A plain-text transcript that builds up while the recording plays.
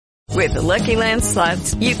With the Lucky Land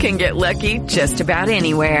Slots, you can get lucky just about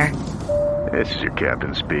anywhere. This is your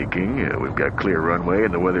captain speaking. We've got clear runway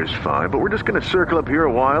and the weather's fine, but we're just going to circle up here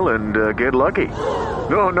a while and get lucky.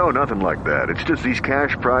 No, nothing like that. It's just these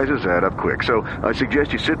cash prizes add up quick. So I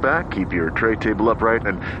suggest you sit back, keep your tray table upright,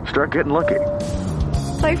 and start getting lucky.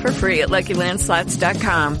 Play for free at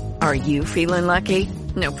LuckyLandSlots.com. Are you feeling lucky?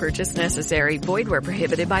 No purchase necessary. Void where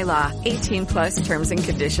prohibited by law. 18+ terms and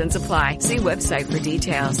conditions apply. See website for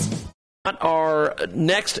details. Our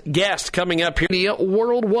next guest coming up here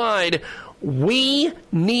worldwide. We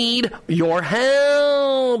need your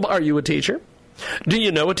help. Are you a teacher? Do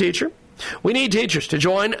you know a teacher? We need teachers to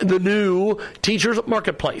join the new Teachers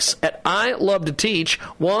Marketplace at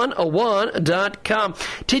iLoveToTeach101.com.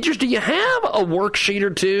 Teachers, do you have a worksheet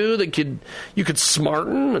or two that you could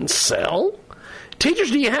smarten and sell?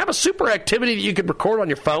 Teachers, do you have a super activity that you could record on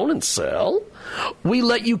your phone and sell? We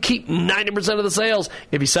let you keep 90% of the sales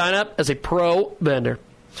if you sign up as a pro vendor.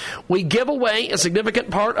 We give away a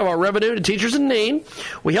significant part of our revenue to teachers in need.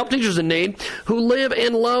 We help teachers in need who live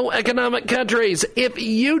in low economic countries. If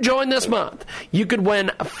you join this month, you could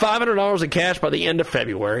win $500 in cash by the end of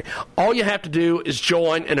February. All you have to do is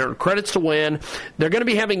join and earn credits to win. They're going to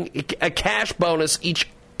be having a cash bonus each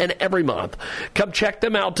and every month. Come check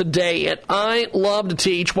them out today at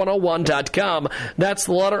iLoveToTeach101.com. That's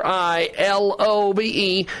the letter I,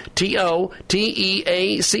 LOVETOTEACH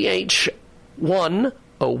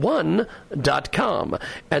 101.com.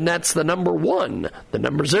 And that's the number 1, the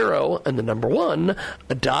number 0, and the number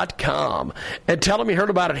 1.com. And tell them you heard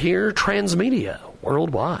about it here, Transmedia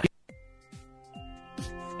Worldwide.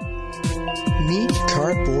 Meet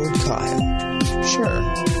Cardboard Kyle. Sure,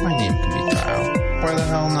 my name can be Kyle. Why the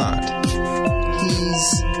hell not?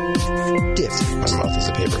 He's different. My mouth is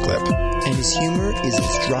a paperclip. And his humor is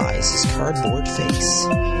as dry as his cardboard face.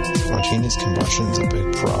 Spontaneous combustion is a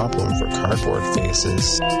big problem for cardboard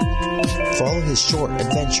faces. Follow his short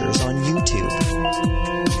adventures on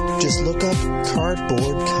YouTube. Just look up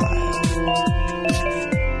Cardboard Kyle.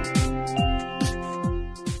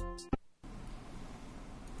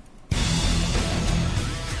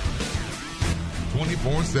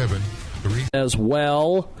 24/7. As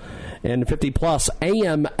well, and 50+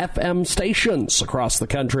 AM, FM stations across the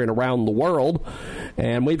country and around the world.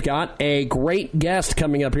 And we've got a great guest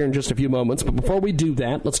coming up here in just a few moments. But before we do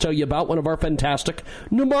that, let's tell you about one of our fantastic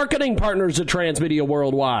new marketing partners at Transmedia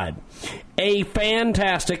Worldwide. A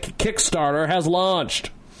fantastic Kickstarter has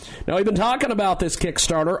launched. Now, we've been talking about this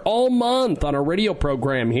Kickstarter all month on our radio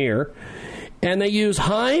program here. And they use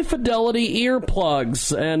high-fidelity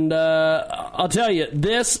earplugs. And I'll tell you,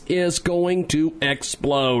 this is going to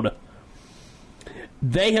explode.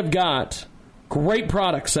 They have got great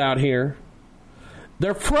products out here.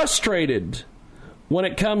 They're frustrated when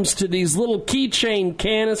it comes to these little keychain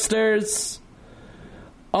canisters,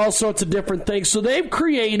 all sorts of different things. So they've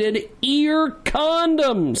created ear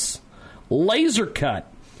condoms, laser cut,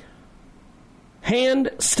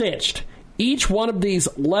 hand-stitched. Each one of these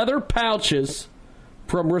leather pouches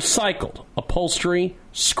from recycled upholstery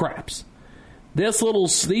scraps. These little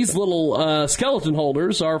skeleton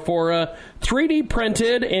holders are for 3D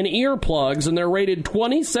printed and earplugs, and they're rated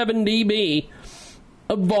 27 dB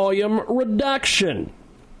of volume reduction.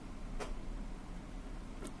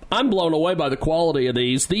 I'm blown away by the quality of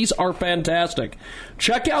these. These are fantastic.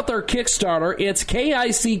 Check out their Kickstarter. It's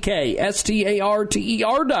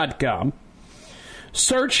KICKSTARTER.com.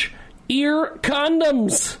 Search ear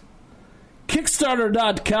condoms.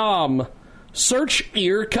 Kickstarter.com. Search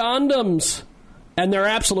ear condoms. And they're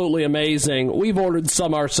absolutely amazing. We've ordered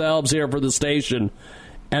some ourselves here for the station.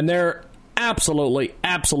 And they're absolutely,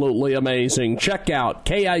 absolutely amazing. Check out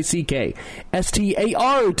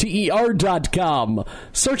KICKSTARTER.com.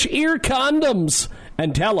 Search ear condoms.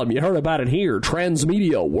 And tell them you heard about it here.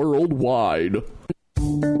 Transmedia Worldwide.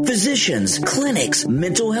 Physicians, clinics,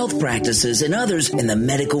 mental health practices, and others in the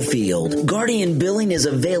medical field. Guardian Billing is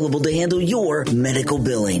available to handle your medical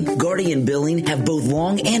billing. Guardian Billing have both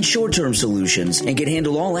long and short-term solutions and can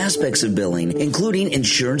handle all aspects of billing, including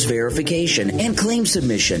insurance verification and claim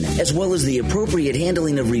submission, as well as the appropriate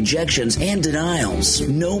handling of rejections and denials.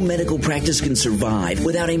 No medical practice can survive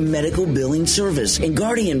without a medical billing service, and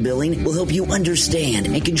Guardian Billing will help you understand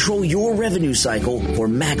and control your revenue cycle for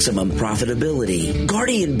maximum profitability. Guardian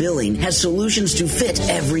Guardian Billing has solutions to fit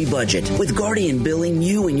every budget. With Guardian Billing,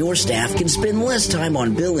 you and your staff can spend less time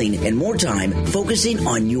on billing and more time focusing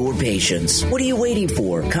on your patients. What are you waiting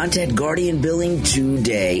for? Contact Guardian Billing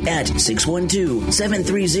today at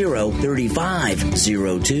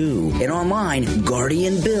 612-730-3502 and online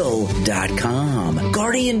guardianbill.com.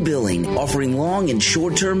 Guardian Billing, offering long and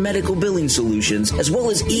short-term medical billing solutions as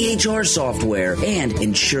well as EHR software and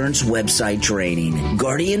insurance website training.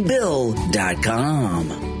 guardianbill.com.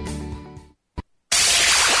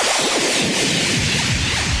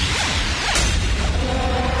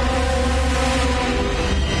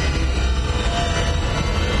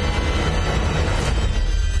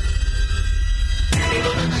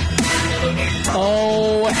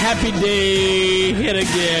 Oh, happy day hit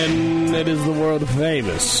again. It is the world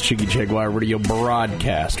famous Jiggy Jaguar radio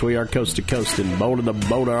broadcast. We are coast to coast in Boulder to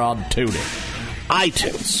Boulder on TuneIn,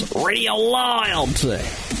 iTunes, Radio Loyalty.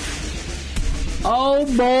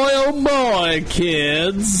 Oh boy,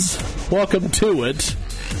 kids. Welcome to it.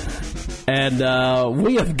 And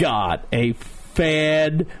we have got a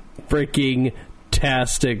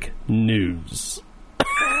fan-freaking-tastic news.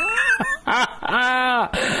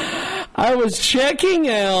 I was checking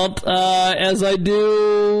out, as I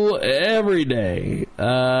do every day,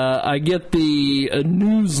 I get the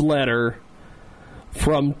newsletter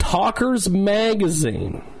from Talkers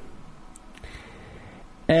Magazine.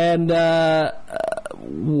 And,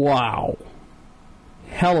 wow.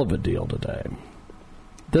 Hell of a deal today.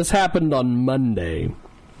 This happened on Monday.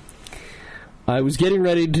 I was getting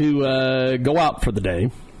ready to go out for the day.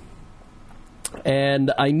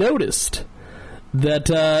 And I noticed that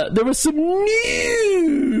there was some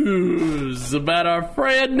news about our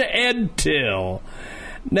friend Ed Till.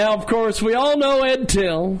 Now, of course, we all know Ed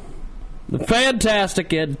Till, the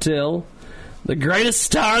fantastic Ed Till, the greatest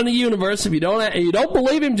star in the universe. If you don't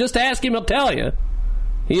believe him, just ask him, he'll tell you.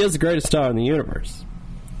 He is the greatest star in the universe.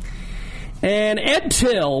 And Ed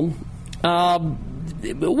Till,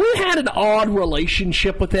 we had an odd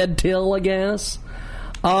relationship with Ed Till, I guess.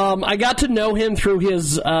 I got to know him through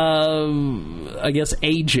his,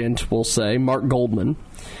 agent, we'll say, Mark Goldman.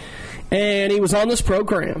 And he was on this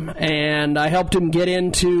program, and I helped him get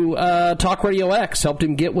into Talk Radio X, helped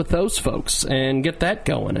him get with those folks and get that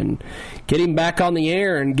going and get him back on the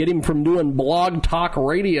air and get him from doing blog talk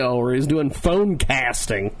radio where he's doing phone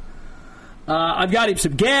casting. I've got him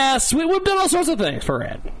some guests. We've done all sorts of things for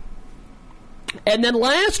Ed. And then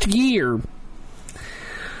last year,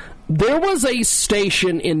 there was a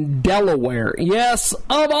station in Delaware, yes,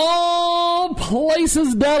 of all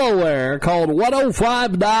places, Delaware, called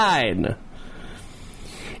 105.9.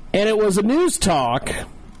 And it was a news talk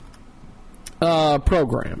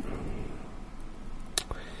program.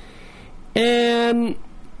 And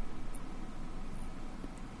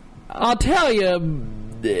I'll tell you,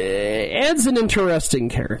 Ed's an interesting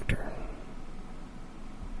character.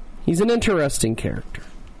 He's an interesting character.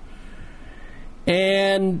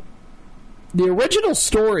 And the original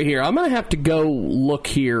story here, I'm going to have to go look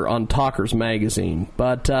here on Talkers Magazine,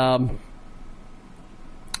 but the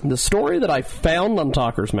story that I found on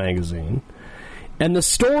Talkers Magazine and the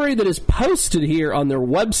story that is posted here on their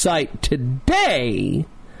website today,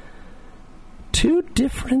 two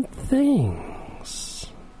different things.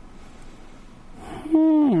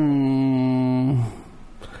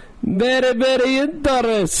 Very, very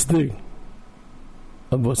interesting.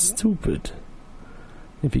 I was stupid.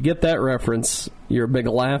 If you get that reference, you're a big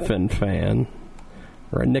Laugh-In fan,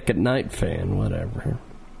 or a Nick at Night fan, whatever.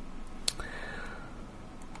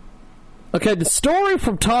 Okay, the story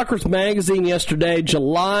from Talkers Magazine yesterday,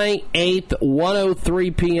 July 8th,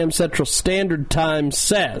 1:03 p.m. Central Standard Time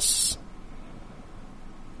says,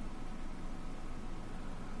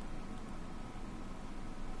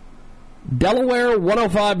 Delaware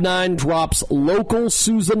 105.9 drops local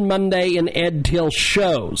Susan Monday and Ed Till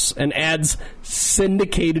shows and adds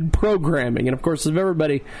syndicated programming. And, of course, if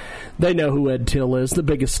everybody, they know who Ed Till is, the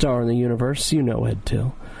biggest star in the universe. You know Ed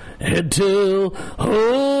Till. Ed Till,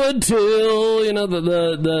 oh, Ed Till, you know,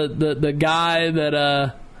 the guy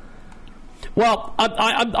that, well,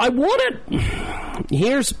 I want to,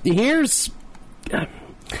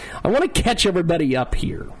 I want to catch everybody up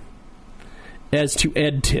here as to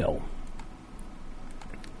Ed Till.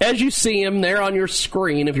 As you see him there on your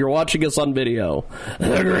screen, if you're watching us on video,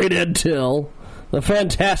 the great Ed Till, the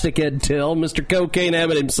fantastic Ed Till, Mr. Cocaine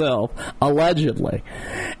Abbott himself, allegedly.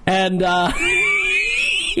 And I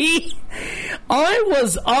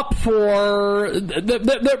was up for,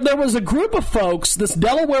 there was a group of folks, this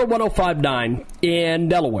Delaware 105.9 in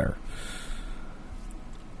Delaware.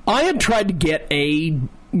 I had tried to get a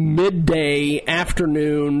midday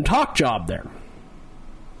afternoon talk job there.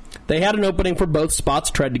 They had an opening for both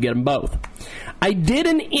spots, tried to get them both. I did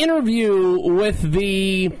an interview with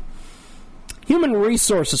the human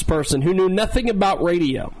resources person who knew nothing about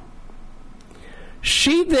radio.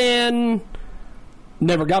 She then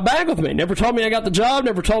never got back with me, never told me I got the job,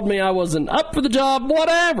 never told me I wasn't up for the job,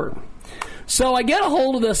 whatever. So I get a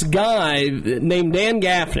hold of this guy named Dan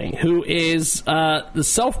Gaffney, who is the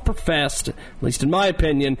self-professed, at least in my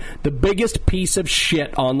opinion, the biggest piece of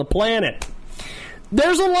shit on the planet.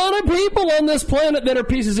 There's a lot of people on this planet that are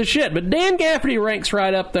pieces of shit, but Dan Gaffney ranks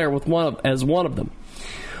right up there with as one of them.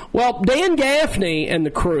 Well, Dan Gaffney and the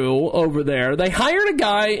crew over there, they hired a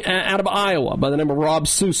guy out of Iowa by the name of Rob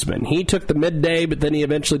Sussman. He took the midday, but then he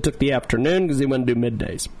eventually took the afternoon because he wanted to do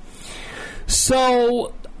middays.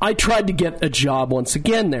 So I tried to get a job once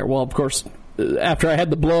again there. Well, of course, after I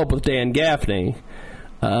had the blow-up with Dan Gaffney,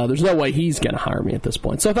 there's no way he's going to hire me at this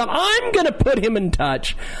point. So I thought, I'm going to put him in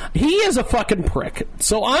touch. He is a fucking prick.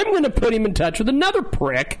 So I'm going to put him in touch with another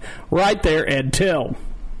prick right there, Ed Till.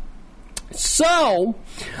 So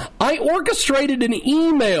I orchestrated an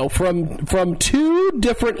email from two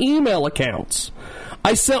different email accounts.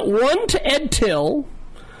 I sent one to Ed Till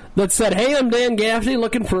that said, hey, I'm Dan Gaffney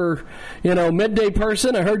looking for, midday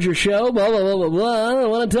person. I heard your show, blah, blah, blah, blah, blah. I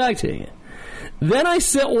want to talk to you. Then I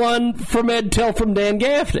sent one from Ed Till from Dan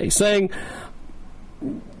Gaffney saying,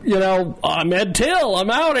 I'm Ed Till. I'm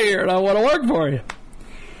out here and I want to work for you.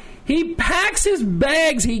 He packs his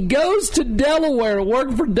bags. He goes to Delaware to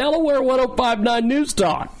work for Delaware 105.9 News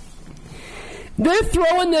Talk. They're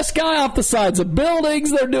throwing this guy off the sides of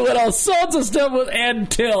buildings. They're doing all sorts of stuff with Ed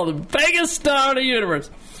Till, the biggest star in the universe.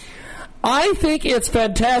 I think it's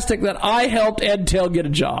fantastic that I helped Ed Till get a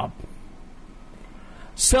job.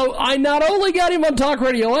 So I not only got him on Talk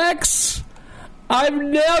Radio X, I've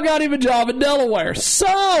now got him a job in Delaware.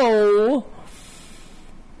 So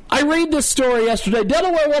I read this story yesterday.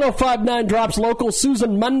 Delaware 105.9 drops local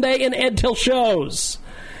Susan Monday and Ed Till shows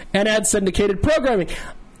and adds syndicated programming.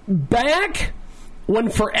 Back when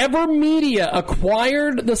Forever Media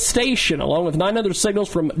acquired the station, along with 9 other signals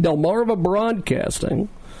from Delmarva Broadcasting,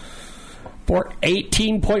 for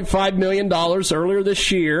 $18.5 million earlier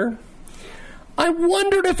this year, I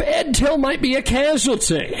wondered if Ed Till might be a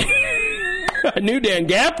casualty. I knew Dan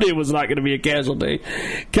Gaffney was not going to be a casualty,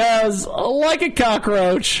 because, like a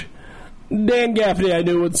cockroach, Dan Gaffney I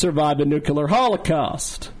knew would survive the nuclear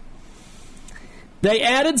holocaust. They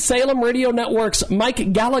added Salem Radio Network's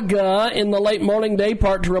Mike Gallagher in the late morning day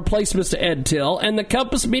part to replace Mr. Ed Till, and the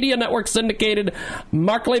Compass Media Network syndicated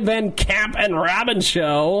Markley Van Camp and Robbins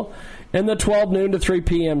show in the 12 noon to 3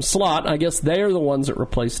 p.m. slot. I guess they're the ones that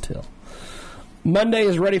replaced Till. Monday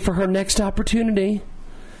is ready for her next opportunity,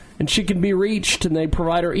 and she can be reached, and they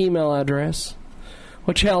provide her email address.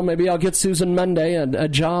 Which, hell, maybe I'll get Susan Monday a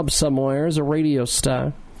job somewhere as a radio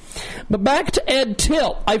star. But back to Ed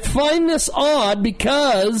Till. I find this odd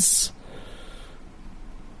because,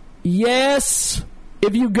 yes,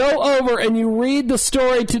 if you go over and you read the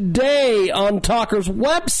story today on Talker's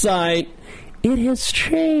website, it has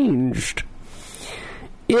changed.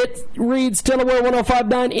 It reads, Delaware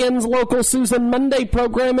 105.9 ends local Susan Monday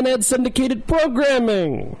program and adds syndicated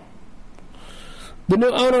programming. The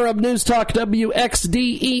new owner of News Talk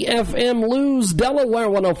WXDE-FM Lose Delaware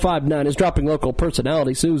 105.9 is dropping local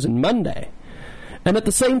personality Susan Monday. And at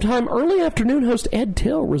the same time, early afternoon host Ed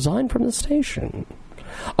Till resigned from the station.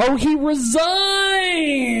 Oh, he resigned!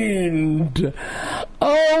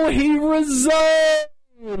 Oh, he resigned!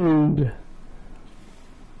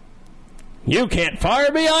 You can't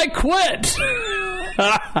fire me, I quit!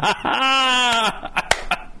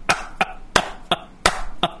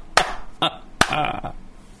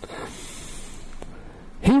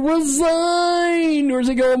 He resigned! Where's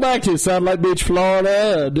he going back to? Satellite Beach,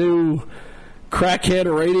 Florida? Do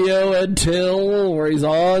crackhead radio, Ed Till, where he's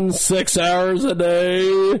on 6 hours a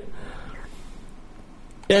day?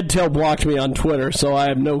 Ed Till blocked me on Twitter, so I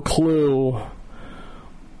have no clue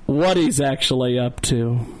what he's actually up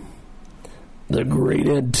to. The great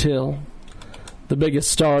Ed Till, the biggest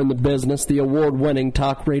star in the business, the award-winning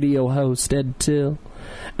talk radio host, Ed Till.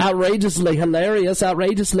 Outrageously hilarious,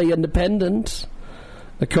 outrageously independent.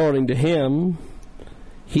 According to him,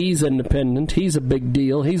 he's independent, he's a big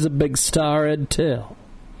deal, he's a big star, Ed Till.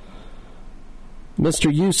 Mr.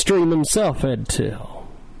 Ustream himself, Ed Till.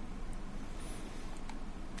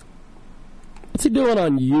 What's he doing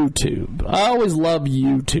on YouTube? I always love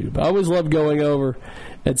YouTube. I always love going over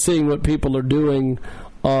and seeing what people are doing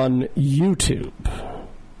on YouTube.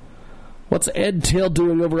 What's Ed Till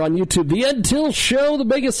doing over on YouTube? The Ed Till Show, the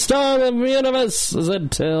biggest star of the universe, is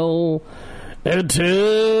Ed Till. Ed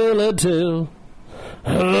Till, Ed Till.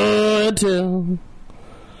 Oh, Ed Till.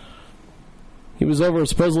 He was over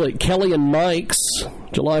supposedly at Kelly and Mike's,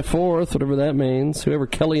 July 4th, whatever that means. Whoever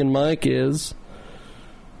Kelly and Mike is.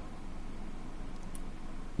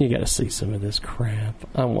 You got to see some of this crap.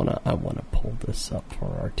 I wanna pull this up for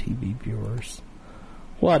our TV viewers.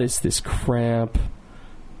 What is this crap?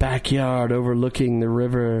 Backyard overlooking the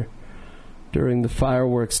river during the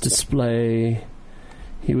fireworks display.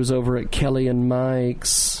 He was over at Kelly and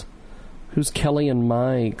Mike's. Who's Kelly and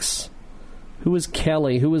Mike's? Who is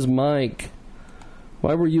Kelly? Who is Mike?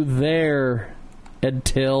 Why were you there, Ed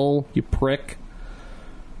Till, you prick?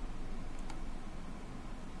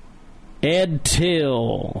 Ed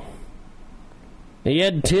Till. The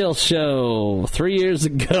Ed Till Show 3 years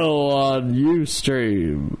ago on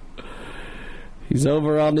Ustream. He's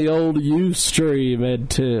over on the old Ustream, Ed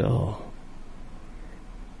Till.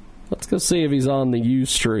 Let's go see if he's on the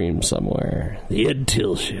Ustream somewhere. The Ed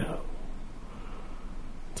Till Show.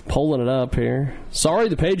 It's pulling it up here. Sorry,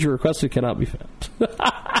 the page you requested cannot be found.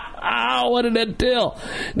 What did Ed Till?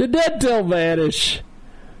 Did Ed Till vanish?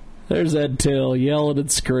 There's Ed Till yelling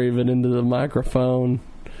and screaming into the microphone.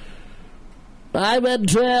 I'm Ed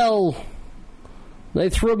Till. They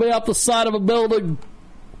threw me off the side of a building.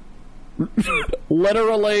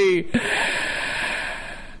 Literally.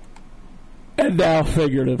 And now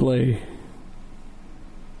figuratively.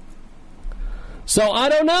 So I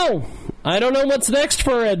don't know. I don't know what's next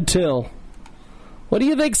for Ed Till. What do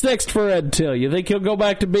you think's next for Ed Till? You think he'll go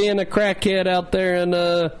back to being a crackhead out there and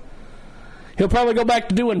he'll probably go back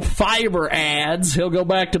to doing fiber ads. He'll go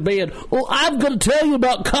back to being, I'm going to tell you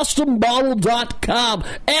about custombottle.com.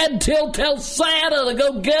 Ed Till tells Santa to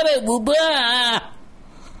go get it.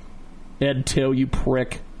 Ed Till, you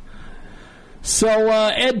prick. So,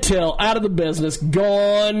 Ed Till, out of the business,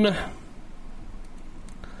 gone.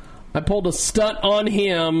 I pulled a stunt on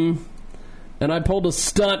him, and I pulled a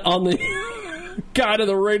stunt on the guy in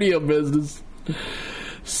the radio business.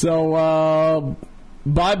 So,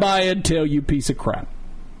 bye-bye Ed Till, you piece of crap.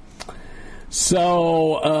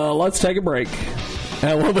 So, let's take a break.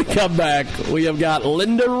 And when we come back, we have got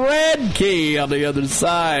Linda Radke on the other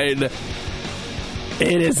side.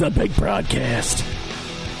 It is a big broadcast.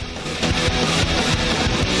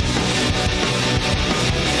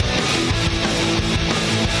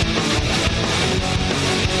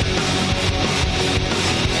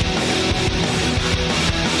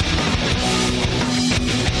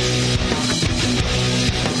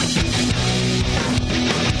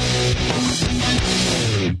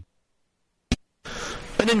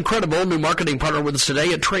 An incredible new marketing partner with us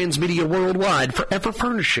today at Transmedia Worldwide, Forever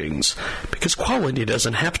Furnishings. Because quality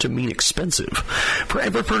doesn't have to mean expensive.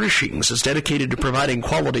 Forever Furnishings is dedicated to providing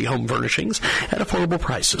quality home furnishings at affordable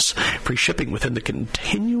prices. Free shipping within the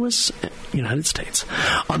continuous United States.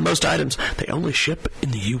 On most items, they only ship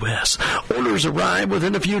in the U.S. Orders arrive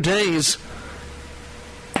within a few days.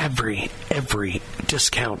 Every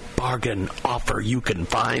discount, bargain, offer you can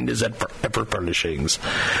find is at Forever Furnishings.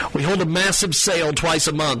 We hold a massive sale twice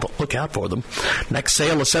a month. Look out for them. Next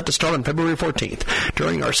sale is set to start on February 14th.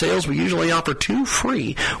 During our sales, we usually offer 2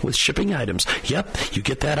 free with shipping items. Yep, you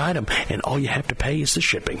get that item, and all you have to pay is the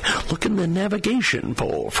shipping. Look in the navigation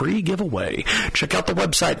for free giveaway. Check out the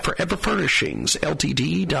website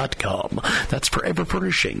foreverfurnishingsltd.com. That's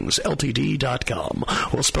foreverfurnishingsltd.com.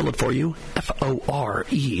 We'll spell it for you.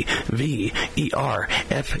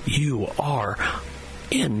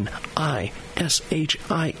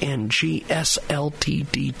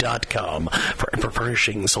 FOREVERFurnishingsltd.com.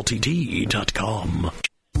 foreverfurnishingsltd.com.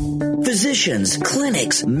 Physicians,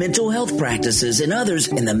 clinics, mental health practices, and others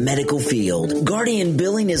in the medical field. Guardian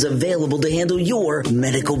Billing is available to handle your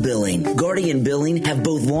medical billing. Guardian Billing have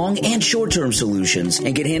both long and short-term solutions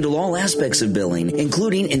and can handle all aspects of billing,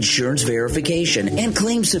 including insurance verification and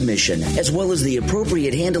claim submission, as well as the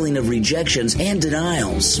appropriate handling of rejections and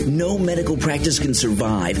denials. No medical practice can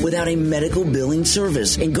survive without a medical billing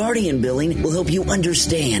service, and Guardian Billing will help you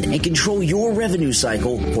understand and control your revenue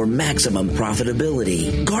cycle for maximum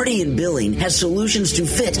profitability. Guardian Billing has solutions to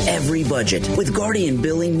fit every budget. With Guardian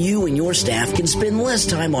Billing, you and your staff can spend less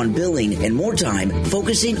time on billing and more time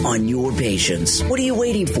focusing on your patients. What are you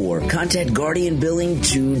waiting for? Contact Guardian Billing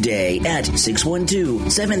today at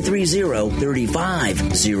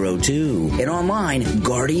 612-730-3502 and online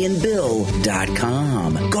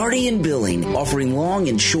guardianbill.com. Guardian Billing, offering long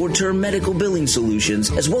and short-term medical billing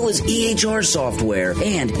solutions as well as EHR software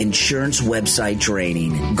and insurance website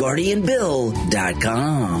training.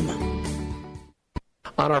 guardianbill.com. On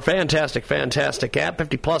our fantastic app,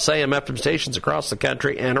 50-plus AM FM stations across the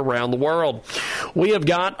country and around the world. We have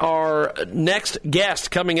got our next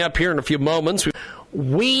guest coming up here in a few moments.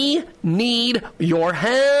 We need your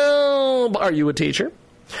help. Are you a teacher?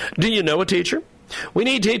 Do you know a teacher? We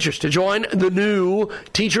need teachers to join the new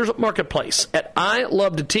Teachers Marketplace at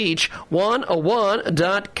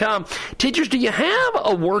ilovetoteach101.com. Teachers, do you have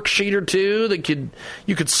a worksheet or two that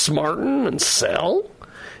you could smarten and sell?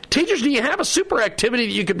 Teachers, do you have a super activity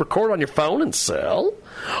that you could record on your phone and sell?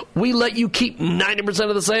 We let you keep 90%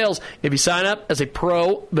 of the sales if you sign up as a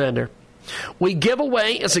pro vendor. We give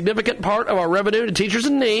away a significant part of our revenue to teachers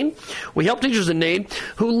in need. We help teachers in need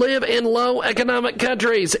who live in low economic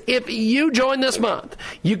countries. If you join this month,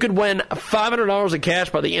 you could win $500 in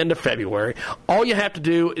cash by the end of February. All you have to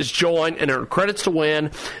do is join and earn credits to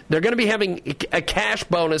win. They're going to be having a cash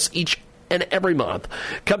bonus each and every month.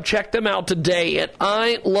 Come check them out today at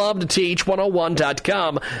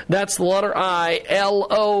ilovetoteach101.com. That's the letter I,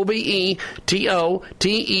 LOVETOTEACH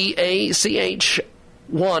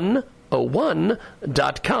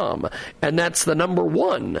 101.com. And that's the number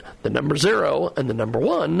 1, the number 0, and the number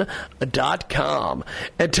 1.com.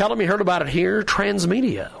 And tell them you heard about it here,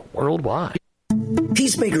 Transmedia Worldwide.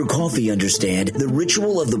 Peacemaker Coffee understand the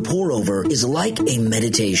ritual of the pour-over is like a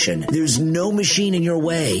meditation. There's no machine in your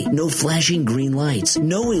way, no flashing green lights,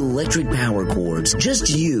 no electric power cords, just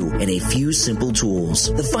you and a few simple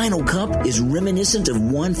tools. The final cup is reminiscent of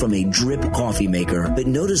one from a drip coffee maker, but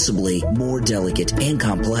noticeably more delicate and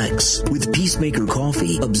complex. With Peacemaker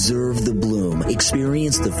Coffee, observe the bloom,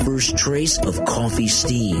 experience the first trace of coffee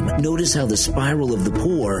steam. Notice how the spiral of the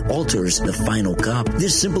pour alters the final cup.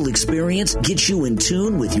 This simple experience gets you in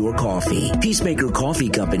tune with your coffee. Peacemaker Coffee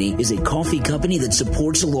Company is a coffee company that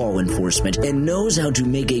supports law enforcement and knows how to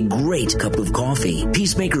make a great cup of coffee.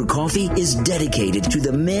 Peacemaker Coffee is dedicated to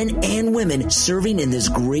the men and women serving in this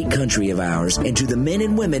great country of ours and to the men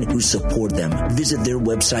and women who support them. Visit their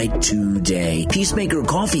website today,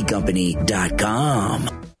 peacemakercoffeecompany.com.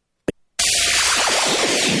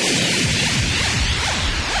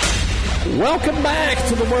 Welcome back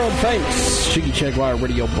to the world famous Jiggy Jaguar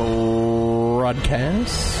radio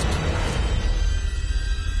broadcast.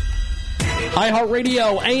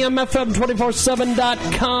 iHeartRadio,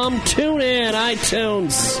 AMFM247.com, tune in,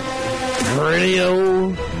 iTunes,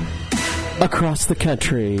 radio across the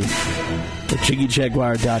country at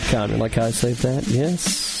JiggyJaguar.com. You like how I saved that?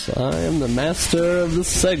 Yes, I am the master of the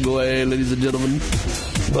segue, ladies and gentlemen,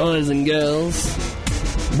 boys and girls,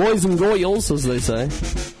 boys and goyles, as they say.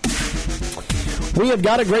 We have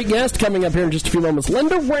got a great guest coming up here in just a few moments.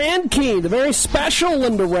 Linda Radke, the very special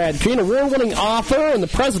Linda Radke, an award-winning author and the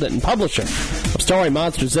president and publisher of Story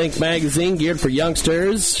Monsters, Inc. magazine geared for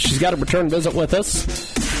youngsters. She's got a return visit with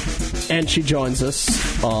us, and she joins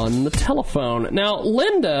us on the telephone. Now,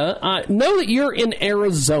 Linda, I know that you're in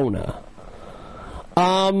Arizona.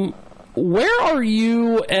 Where are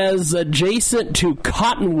you as adjacent to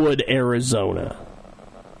Cottonwood, Arizona?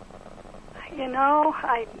 You know,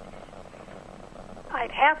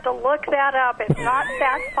 I'd have to look that up. It's not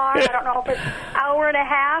that far. I don't know if it's an hour and a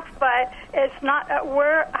half, but it's not.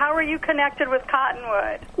 How are you connected with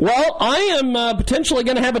Cottonwood? Well, I am potentially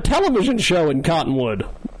going to have a television show in Cottonwood. Wow.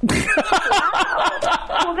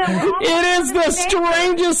 Well, it is the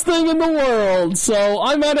strangest thing in the world. So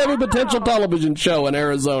I might have a potential television show in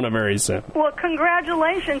Arizona very soon. Well,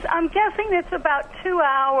 congratulations. I'm guessing it's about 2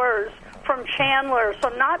 hours from Chandler, so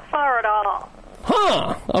not far at all.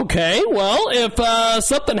 Huh. Okay. Well, if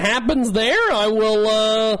something happens there, I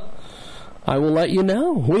will let you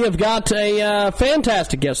know. We have got a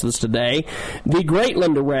fantastic guest with us today, the great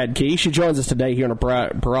Linda Radke. She joins us today here on a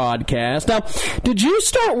broadcast. Now, did you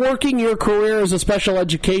start working your career as a special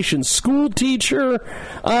education school teacher?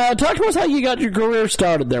 Talk to us how you got your career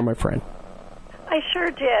started there, my friend. I sure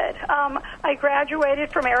did. I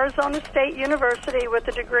graduated from Arizona State University with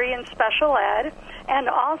a degree in special ed and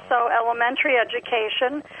also elementary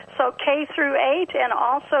education, so K through 8 and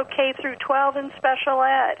also K through 12 in special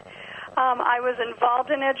ed. I was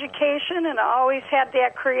involved in education and I always had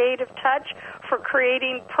that creative touch for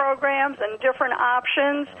creating programs and different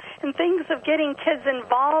options and things of getting kids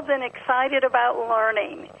involved and excited about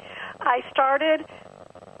learning. I started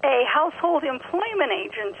a household employment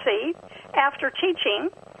agency after teaching,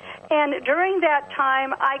 and during that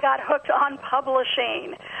time I got hooked on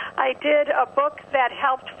publishing. I did a book that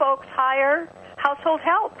helped folks hire household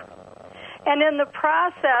help. And in the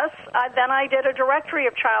process, then I did a directory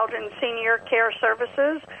of child and senior care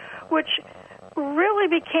services, which really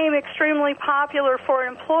became extremely popular for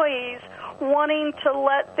employees wanting to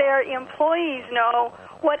let their employees know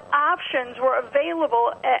what options were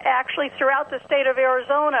available actually throughout the state of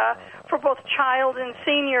Arizona for both child and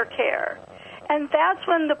senior care. And that's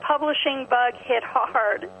when the publishing bug hit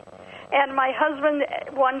hard. And my husband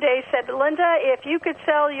one day said, Linda, if you could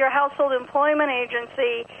sell your household employment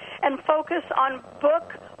agency and focus on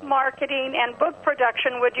book marketing and book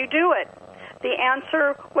production, would you do it? The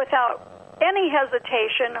answer, without any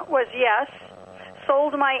hesitation, was yes.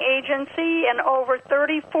 Sold my agency, and over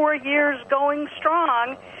 34 years going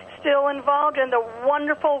strong, still involved in the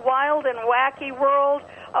wonderful, wild, and wacky world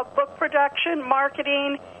of book production,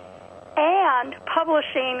 marketing, and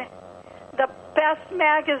publishing the best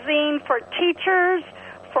magazine for teachers,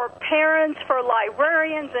 for parents, for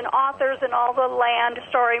librarians, and authors in all the land,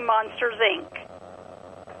 Story Monsters, Inc.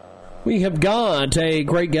 We have got a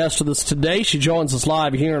great guest with us today. She joins us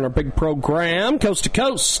live here in our big program, Coast to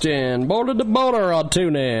Coast and Border to Border on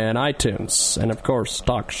TuneIn, iTunes, and, of course,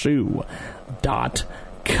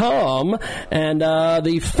 TalkShoe.com. And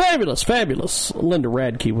the fabulous Linda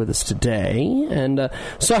Radke with us today. And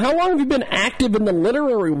so how long have you been active in the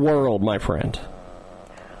literary world, my friend?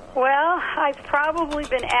 Well, I've probably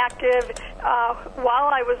been active while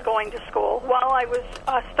I was going to school, while I was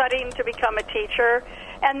studying to become a teacher,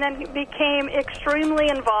 and then became extremely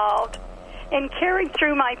involved and carried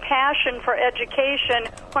through my passion for education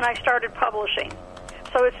when I started publishing.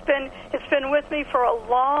 So it's been with me for a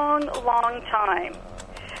long time.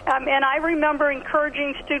 And I remember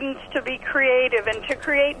encouraging students to be creative and to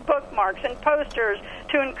create bookmarks and posters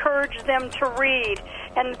to encourage them to read.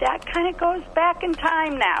 And that kind of goes back in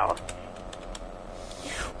time now.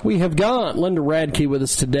 We have got Linda Radke with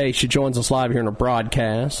us today. She joins us live here in a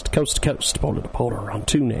broadcast, Coast to Coast, Polar to Polar, on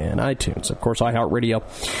TuneIn, iTunes, of course, iHeartRadio.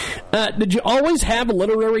 Did you always have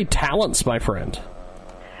literary talents, my friend?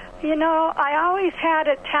 You know, I always had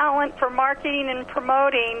a talent for marketing and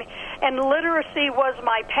promoting, and literacy was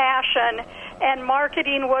my passion, and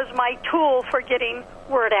marketing was my tool for getting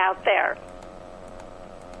word out there.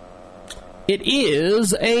 It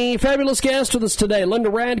is a fabulous guest with us today, Linda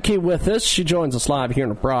Radke with us. She joins us live here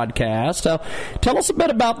in a broadcast. Tell us a bit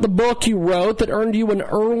about the book you wrote that earned you an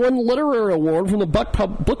Irwin Literary Award from the Book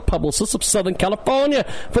Publicists of Southern California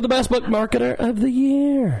for the Best Book Marketer of the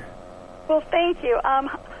Year. Well, thank you.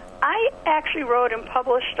 I actually wrote and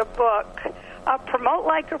published a book, Promote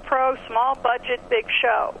Like a Pro, Small Budget, Big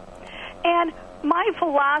Show. And my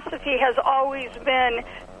philosophy has always been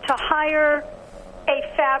to hire a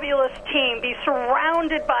fabulous team, be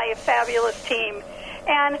surrounded by a fabulous team.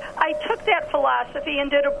 And I took that philosophy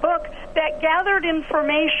and did a book that gathered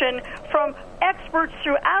information from experts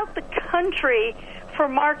throughout the country for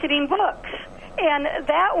marketing books. And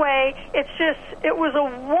that way, it was a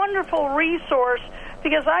wonderful resource,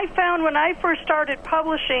 because I found when I first started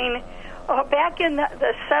publishing back in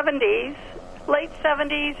the 70s, late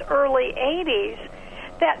 70s, early 80s,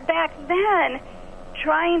 that back then,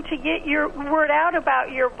 trying to get your word out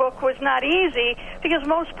about your book was not easy, because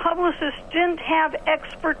most publicists didn't have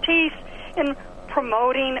expertise in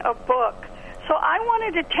promoting a book. So I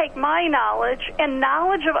wanted to take my knowledge and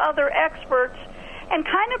knowledge of other experts and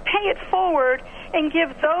kind of pay it forward and give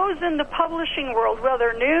those in the publishing world,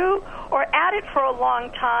 whether new or at it for a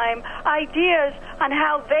long time, ideas on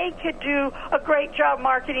how they could do a great job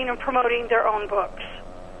marketing and promoting their own books.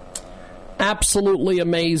 Absolutely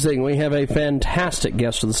amazing. We have a fantastic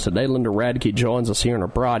guest with us today. Linda Radke joins us here in our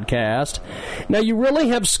broadcast. Now, you really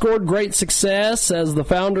have scored great success as the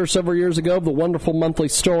founder several years ago of the wonderful monthly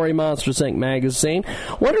Story Monsters, Inc. magazine.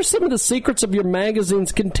 What are some of the secrets of your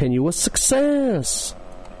magazine's continuous success?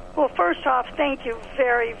 Well, first off, thank you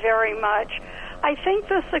very, very much. I think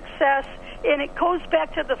the success, and it goes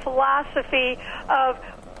back to the philosophy of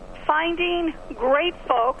finding great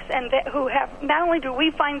folks, and who have, not only do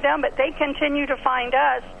we find them, but they continue to find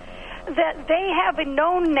us, that they have a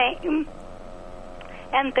known name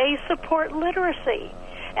and they support literacy.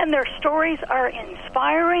 And their stories are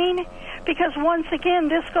inspiring, because once again,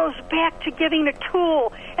 this goes back to giving a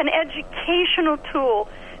tool, an educational tool,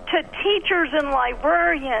 to teachers and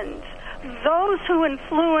librarians, those who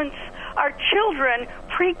influence our children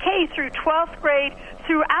pre-K through 12th grade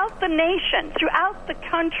throughout the nation, throughout the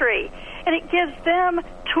country. And it gives them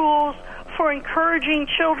tools for encouraging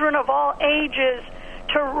children of all ages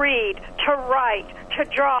to read, to write, to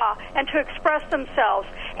draw, and to express themselves,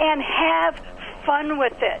 and have fun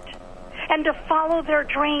with it, and to follow their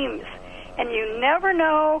dreams. And you never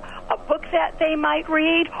know, a book that they might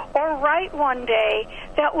read or write one day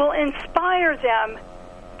that will inspire them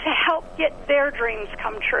to help get their dreams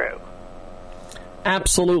come true.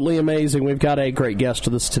 Absolutely amazing. We've got a great guest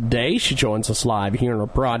with us today. She joins us live here in our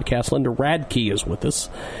broadcast. Linda Radke is with us.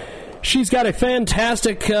 She's got a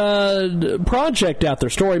fantastic project out there,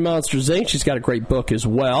 Story Monsters, Inc. She's got a great book as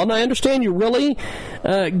well. And I understand you really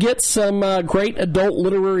get some great adult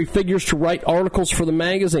literary figures to write articles for the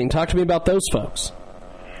magazine. Talk to me about those folks.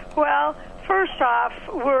 Well, first off,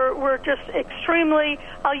 we're just extremely,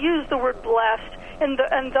 I'll use the word blessed, in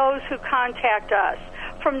those who contact us.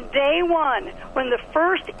 From day one, when the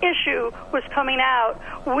first issue was coming out,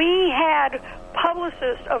 we had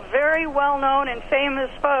publicists of very well-known and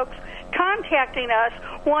famous folks contacting us,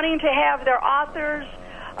 wanting to have their authors,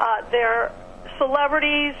 their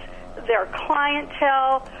celebrities, their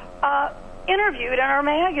clientele interviewed in our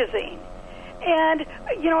magazine. And,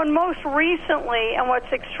 and most recently, and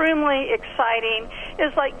what's extremely exciting,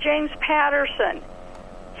 is like James Patterson.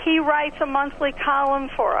 He writes a monthly column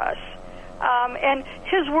for us. And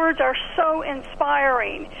his words are so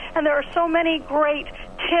inspiring. And there are so many great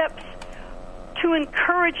tips to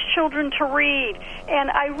encourage children to read. And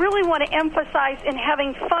I really want to emphasize in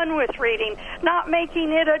having fun with reading, not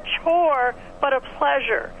making it a chore, but a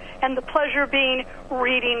pleasure. And the pleasure being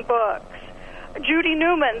reading books. Judy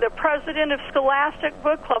Newman, the president of Scholastic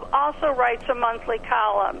Book Club, also writes a monthly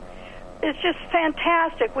column. It's just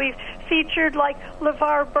fantastic. We've featured like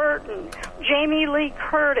LeVar Burton, Jamie Lee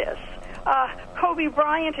Curtis. Kobe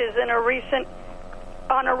Bryant is on a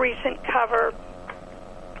recent cover.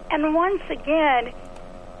 And once again,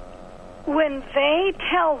 when they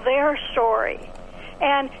tell their story,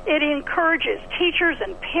 and it encourages teachers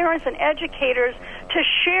and parents and educators to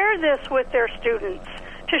share this with their students,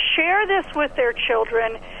 to share this with their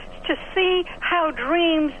children, to see how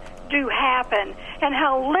dreams do happen and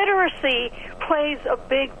how literacy plays a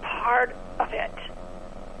big part of it.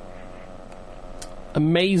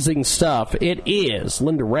 Amazing stuff. It is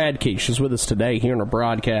Linda Radke. She's with us today here on our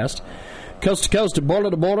broadcast. Coast to coast and border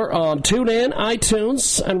to border on TuneIn,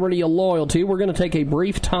 iTunes, and Radio Loyalty. We're going to take a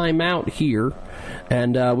brief time out here,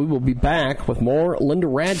 and we will be back with more Linda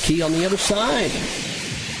Radke on the other side.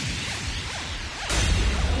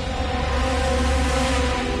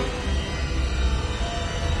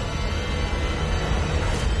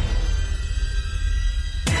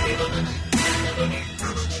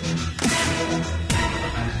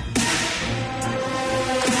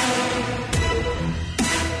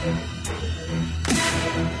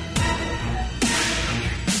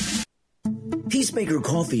 Peacemaker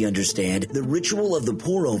Coffee understand the ritual of the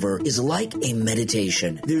pour-over is like a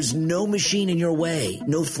meditation. There's no machine in your way,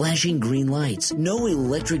 no flashing green lights, no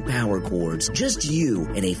electric power cords, just you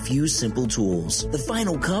and a few simple tools. The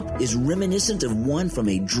final cup is reminiscent of one from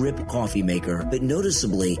a drip coffee maker, but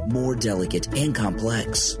noticeably more delicate and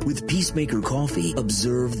complex. With Peacemaker Coffee,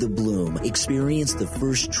 observe the bloom, experience the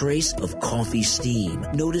first trace of coffee steam.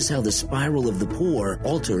 Notice how the spiral of the pour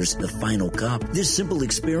alters the final cup. This simple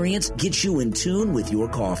experience gets you in tune with your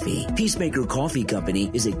coffee. Peacemaker Coffee Company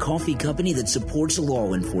is a coffee company that supports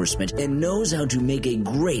law enforcement and knows how to make a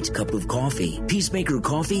great cup of coffee. Peacemaker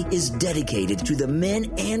Coffee is dedicated to the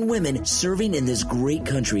men and women serving in this great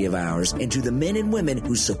country of ours and to the men and women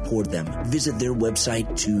who support them. Visit their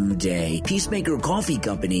website today,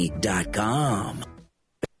 peacemakercoffeecompany.com.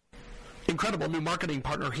 Incredible new marketing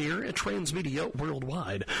partner here at Transmedia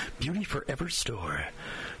Worldwide, Beauty Forever Store.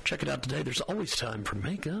 Check it out today. There's always time for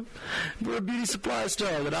makeup. We're a beauty supply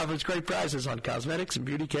store that offers great prices on cosmetics and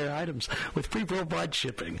beauty care items with free worldwide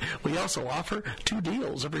shipping. We also offer 2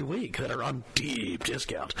 deals every week that are on deep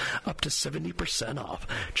discount, up to 70% off.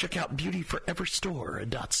 Check out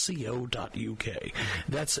beautyforeverstore.co.uk.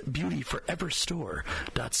 That's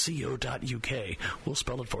beautyforeverstore.co.uk. We'll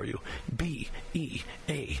spell it for you.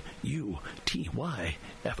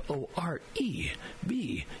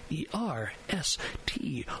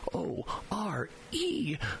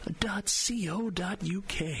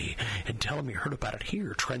 And tell them you heard about it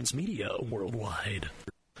here, Transmedia Worldwide.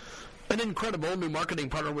 An incredible new marketing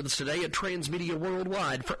partner with us today at Transmedia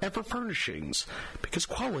Worldwide, Forever Furnishings, because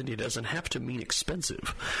quality doesn't have to mean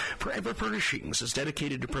expensive. Forever Furnishings is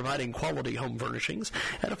dedicated to providing quality home furnishings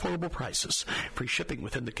at affordable prices, free shipping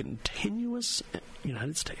within the continuous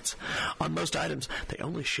United States. On most items, they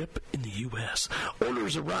only ship in the U.S.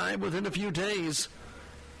 Orders arrive within a few days.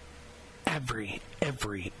 Every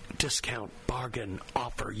discount, bargain,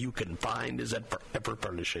 offer you can find is at Forever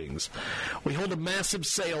Furnishings. We hold a massive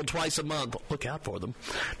sale twice a month. Look out for them.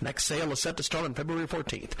 Next sale is set to start on February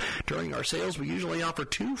 14th. During our sales, we usually offer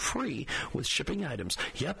 2 free with shipping items.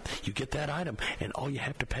 Yep, you get that item, and all you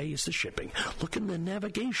have to pay is the shipping. Look in the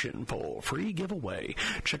navigation for free giveaway.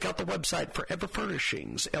 Check out the website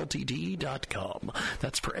foreverfurnishingsltd.com.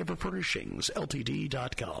 That's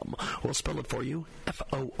foreverfurnishingsltd.com. We'll spell it for you.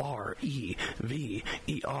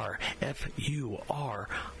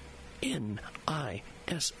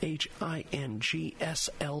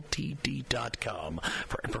 FOREVERFURNISHINGSLTD.com.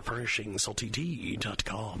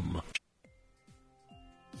 ForeverFurnishingslTD.com.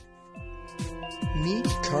 Meet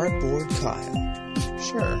Cardboard Kyle.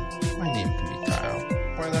 Sure, my name can be Kyle.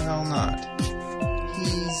 Why the hell not?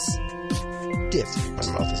 He's different. My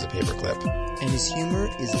mouth is a paperclip. And his humor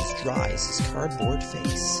is as dry as his cardboard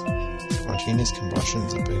face. Spontaneous combustion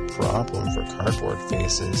is a big problem for cardboard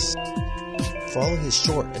faces. Follow his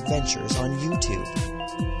short adventures on YouTube.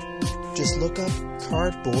 Just look up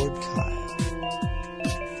Cardboard Kyle.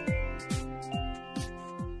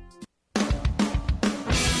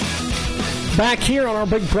 Back here on our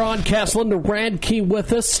big broadcast, Linda Radke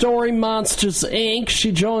with us, Story Monsters, Inc.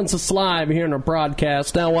 She joins us live here in our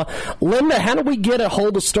broadcast. Now, Linda, how do we get a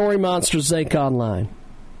hold of Story Monsters, Inc. online?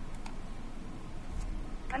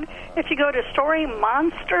 If you go to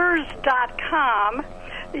storymonsters.com,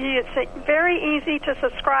 it's very easy to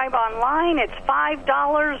subscribe online. It's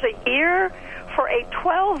 $5 a year for a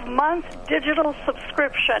 12-month digital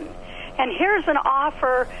subscription. And here's an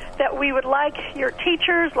offer that we would like your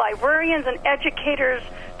teachers, librarians, and educators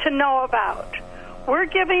to know about. We're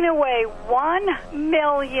giving away 1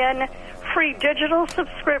 million free digital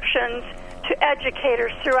subscriptions to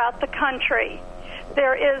educators throughout the country.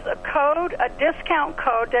 There is a code, a discount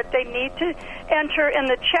code that they need to enter in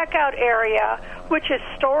the checkout area, which is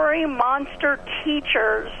Story Monster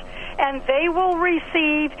Teachers, and they will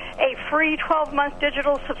receive a free 12-month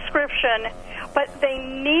digital subscription. But they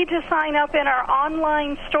need to sign up in our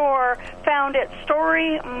online store found at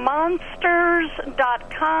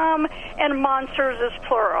storymonsters.com, and monsters is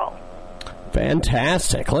plural.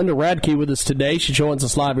 Fantastic. Linda Radke with us today. She joins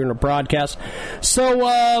us live here in the broadcast. So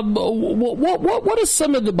what is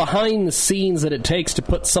some of the behind the scenes that it takes to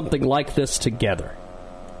put something like this together?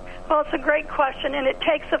 Well, it's a great question, and it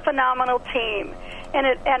takes a phenomenal team. And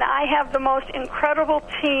I have the most incredible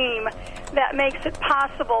team that makes it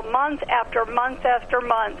possible month after month after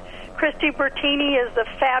month. Christy Bertini is the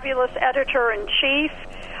fabulous editor-in-chief.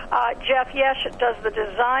 Jeff Yesh does the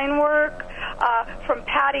design work. From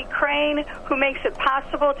Patty Crane, who makes it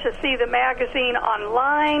possible to see the magazine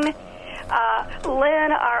online.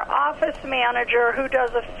 Lynn, our office manager, who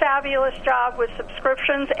does a fabulous job with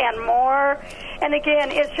subscriptions and more. And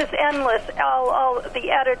again, it's just endless. All the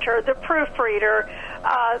editor, the proofreader,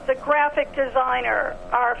 the graphic designer,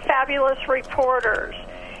 our fabulous reporters.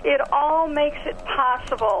 It all makes it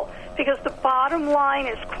possible because the bottom line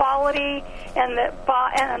is quality, and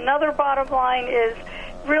another bottom line is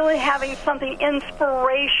really having something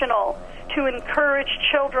inspirational to encourage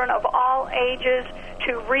children of all ages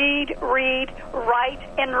to read, write,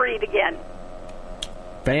 and read again.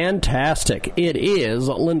 Fantastic. It is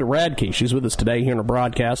Linda Radke. She's with us today here in our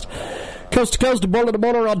broadcast. Coast to coast, border to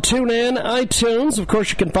border on TuneIn, iTunes. Of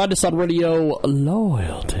course, you can find us on Radio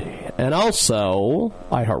Loyalty and also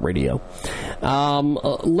iHeartRadio.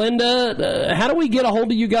 Linda, how do we get a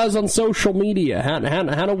hold of you guys on social media? How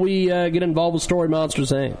do we get involved with Story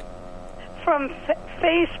Monsters, Inc.? From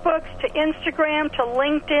Facebook to Instagram to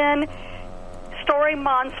LinkedIn, Story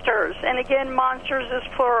Monsters. And again, monsters is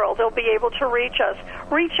plural. They'll be able to reach us.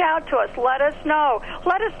 Reach out to us. Let us know.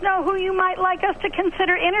 Let us know who you might like us to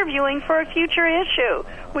consider interviewing for a future issue.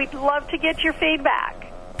 We'd love to get your feedback.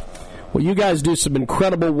 Well, you guys do some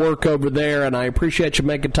incredible work over there, and I appreciate you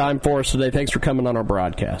making time for us today. Thanks for coming on our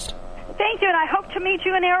broadcast. Thank you, and I hope to meet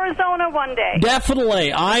you in Arizona one day.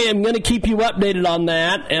 Definitely. I am going to keep you updated on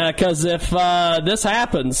that, because if this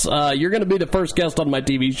happens, you're going to be the first guest on my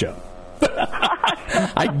TV show.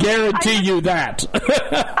 I guarantee you that.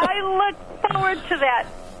 I look forward to that.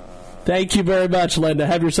 Thank you very much, Linda.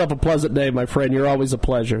 Have yourself a pleasant day, my friend. You're always a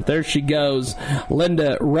pleasure. There she goes,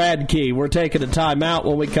 Linda Radke. We're taking a time out.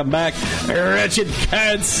 When we come back, Wretched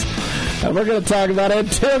Cats. And we're going to talk about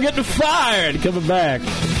Until Getting Fired. Coming back.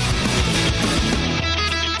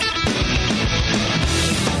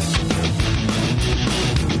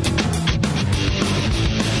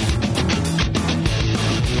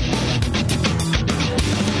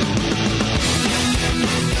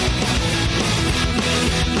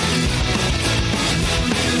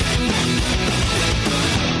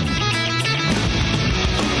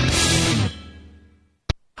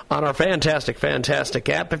 On our fantastic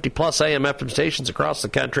app, 50-plus AM FM stations across the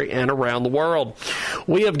country and around the world.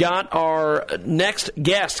 We have got our next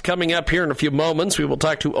guest coming up here in a few moments. We will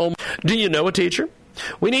talk to Do you know a teacher?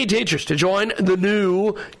 We need teachers to join the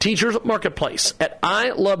new Teachers Marketplace at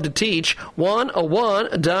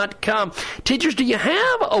iLoveToTeach101.com. Teachers, do you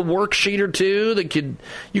have a worksheet or two that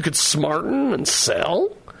you could smarten and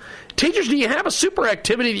sell? Teachers, do you have a super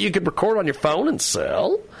activity that you could record on your phone and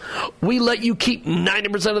sell? We let you keep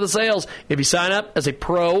 90% of the sales if you sign up as a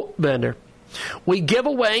pro vendor. We give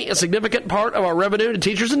away a significant part of our revenue to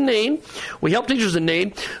teachers in need. We help teachers in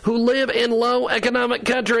need who live in low economic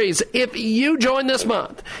countries. If you join this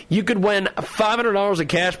month, you could win $500 in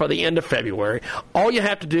cash by the end of February. All you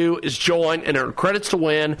have to do is join and earn credits to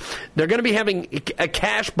win. They're going to be having a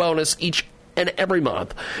cash bonus each and every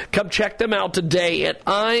month. Come check them out today at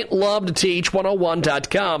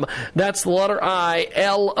ilovetoteach101.com. That's the letter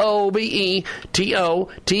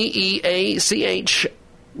ILOVETOTEACH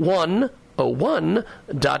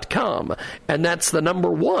 101.com. And that's the number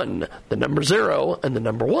 1, the number 0, and the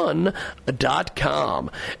number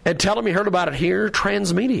 1.com. And tell them you heard about it here,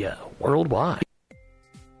 Transmedia Worldwide.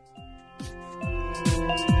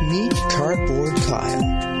 Meet Cardboard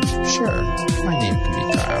Kyle. Sure, my name can be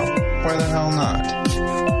Kyle. Why the hell not?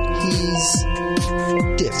 He's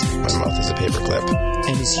different. My mouth is a paperclip.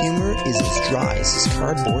 And his humor is as dry as his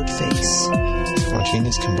cardboard face.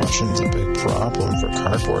 Spontaneous combustion's a big problem for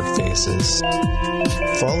cardboard faces.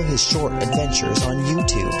 Follow his short adventures on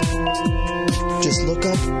YouTube. Just look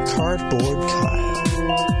up Cardboard Kyle.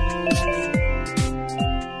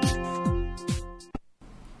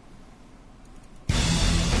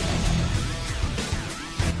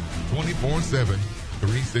 24/7,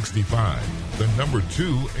 365. The number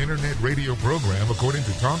 2 internet radio program according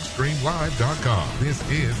to TalkStreamLive.com. This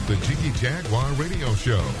is the Jiggy Jaguar Radio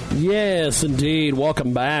Show. Yes, indeed.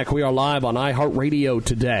 Welcome back. We are live on iHeartRadio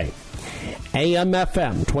today.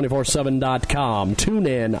 AM/FM, 247.com. Tune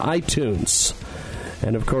in, iTunes.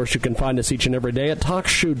 And, of course, you can find us each and every day at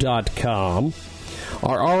TalkShoe.com.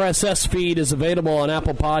 Our RSS feed is available on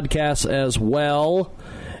Apple Podcasts as well,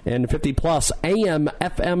 and 50-plus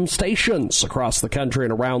AM/FM stations across the country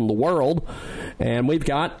and around the world. And we've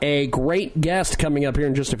got a great guest coming up here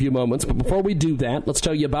in just a few moments. But before we do that, let's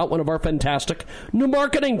tell you about one of our fantastic new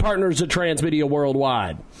marketing partners at Transmedia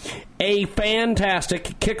Worldwide. A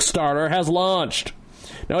fantastic Kickstarter has launched.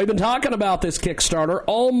 Now, we've been talking about this Kickstarter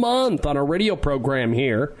all month on our radio program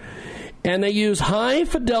here. And they use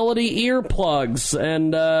high-fidelity earplugs.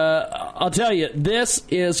 And I'll tell you, this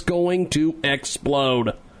is going to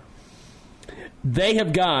explode. They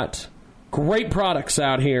have got great products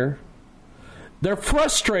out here. They're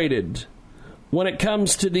frustrated when it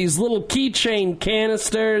comes to these little keychain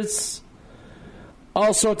canisters,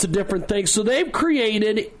 all sorts of different things. So they've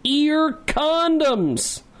created ear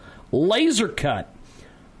condoms, laser cut,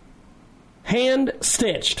 hand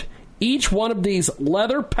stitched. Each one of these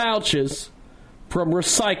leather pouches from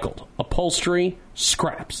recycled upholstery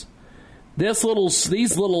scraps. These little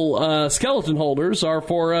skeleton holders are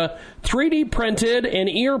for 3D printed and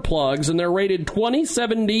earplugs, and they're rated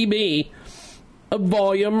 27 dB of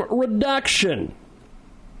volume reduction.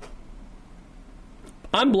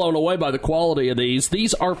 I'm blown away by the quality of these.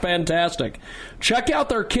 These are fantastic. Check out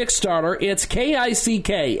their Kickstarter. It's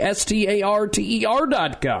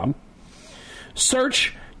KICKSTARTER.com.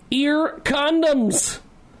 Search ear condoms.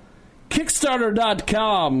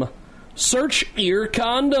 Kickstarter.com. Search ear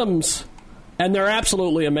condoms. And they're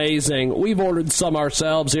absolutely amazing. We've ordered some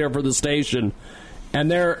ourselves here for the station,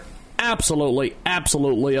 and they're absolutely,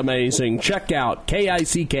 absolutely amazing. Check out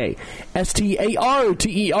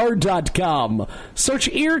KICKSTARTER.com. Search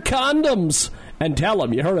ear condoms and tell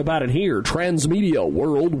them you heard about it here, Transmedia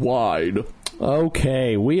Worldwide.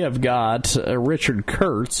 Okay, we have got Richard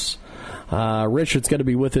Kurtz. Richard's going to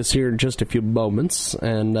be with us here in just a few moments,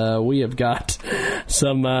 and we have got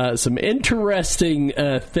some interesting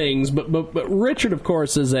things. But Richard, of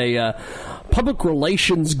course, is a public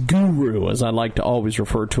relations guru, as I like to always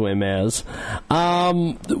refer to him as.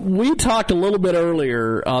 We talked a little bit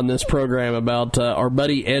earlier on this program about our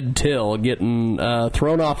buddy Ed Till getting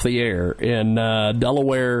thrown off the air in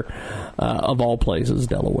Delaware, of all places,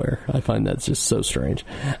 Delaware. I find that's just so strange.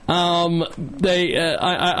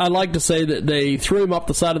 I like to say that they threw him up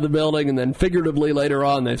the side of the building, and then figuratively later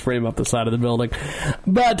on they threw him up the side of the building.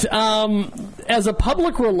 But as a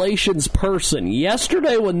public relations person,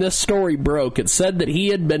 yesterday when this story broke, it said that he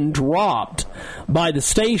had been dropped by the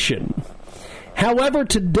station. However,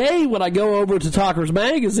 today when I go over to Talkers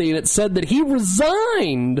Magazine, it said that he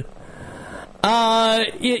resigned.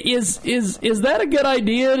 Is that a good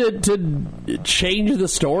idea to change the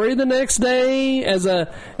story the next day as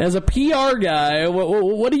a PR guy?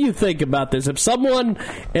 What do you think about this? If someone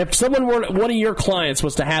were one of your clients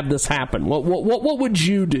was to have this happen, what would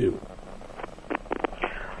you do?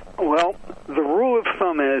 Well, the rule of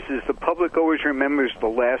thumb is the public always remembers the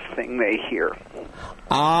last thing they hear.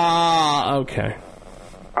 Okay.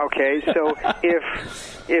 Okay, so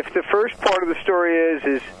if the first part of the story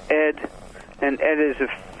is Ed. And Ed is a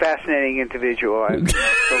fascinating individual. I've spoken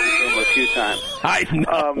to him a few times. I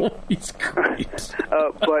know. He's great.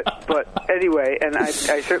 But anyway, and I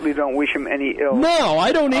certainly don't wish him any ill. No,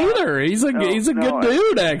 I don't either. He's a good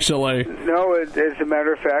dude, actually. No, as a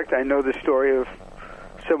matter of fact, I know the story of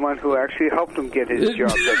someone who actually helped him get his job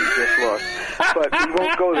that he just lost. But we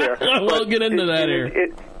won't go there. We'll get into that here.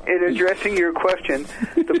 In addressing your question,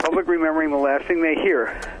 the public remembering the last thing they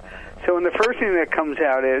hear. So when the first thing that comes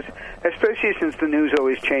out is, especially since the news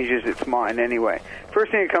always changes its mind anyway, first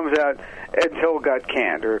thing that comes out, Ed Hill got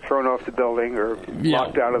canned or thrown off the building or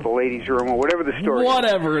locked out of the ladies' room or whatever the story is.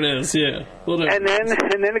 Whatever it is, yeah. Whatever. And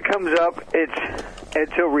then it comes up, it's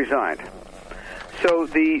Ed Hill resigned. So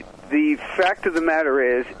the fact of the matter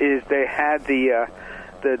is they had the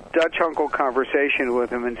Dutch uncle conversation with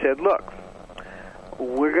him and said, look,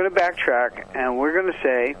 we're going to backtrack and we're going to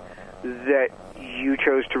say that you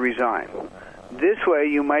chose to resign. This way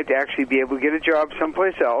you might actually be able to get a job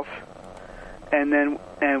someplace else, and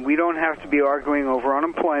we don't have to be arguing over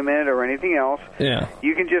unemployment or anything else. Yeah.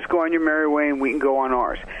 You can just go on your merry way and we can go on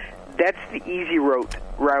ours. That's the easy route.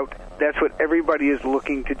 That's what everybody is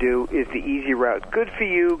looking to do, is the easy route. Good for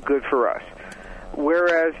you, good for us.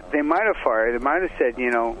 Whereas they might have fired, they might have said,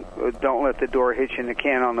 don't let the door hit you in the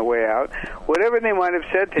can on the way out. Whatever they might have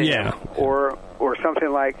said to him, or something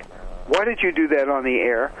like, why did you do that on the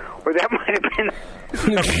air? Or that might have been...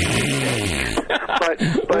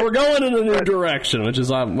 but we're going in a new direction, which is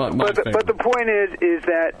my favorite. But the point is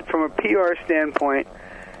that from a PR standpoint,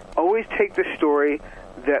 always take the story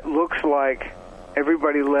that looks like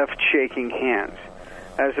everybody left shaking hands,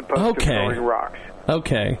 as opposed to throwing rocks.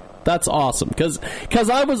 Okay. That's awesome, because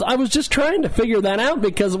I was just trying to figure that out,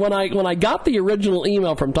 because when I got the original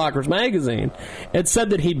email from Talkers Magazine, it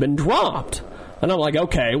said that he'd been dropped, and I'm like,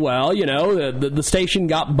 okay, well, the station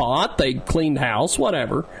got bought, they cleaned house,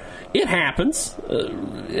 whatever, it happens.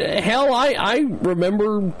 Hell, I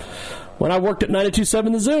remember when I worked at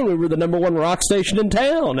 92.7 The Zoo, we were the #1 rock station in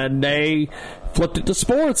town, and they flipped it to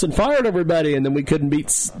sports and fired everybody, and then we couldn't beat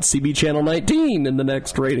CB Channel 19 in the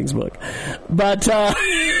next ratings book. But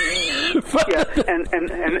yeah,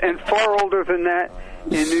 and far older than that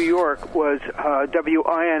in New York was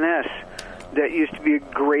WINS, that used to be a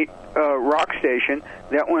great rock station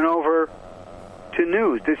that went over to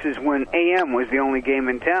news. This is when AM was the only game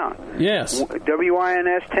in town. Yes.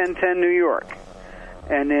 WINS 1010 New York.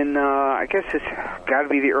 And then I guess it's got to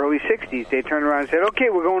be the early 60s. They turned around and said, okay,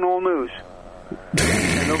 we're going all news.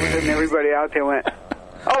 And over there, everybody out there went,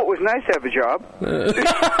 oh, it was nice to have a job.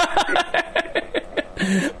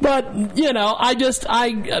 But,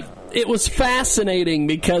 it was fascinating,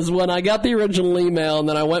 because when I got the original email and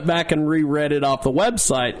then I went back and reread it off the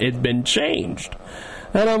website, it'd been changed.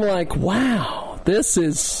 And I'm like, wow, this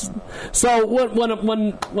is... So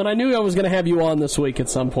when I knew I was going to have you on this week at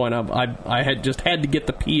some point, I had to get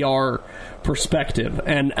the PR perspective,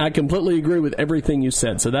 and I completely agree with everything you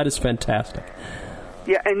said, so that is fantastic.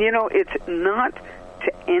 Yeah, and it's not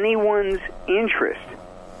to anyone's interest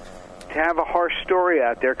to have a harsh story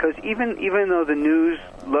out there, because even though the news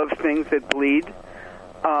loves things that bleed,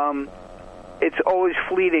 it's always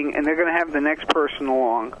fleeting, and they're going to have the next person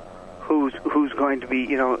along who's going to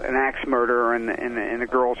be, an axe murderer in a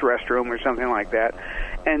girl's restroom or something like that,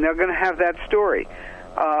 and they're going to have that story.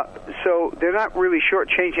 So they're not really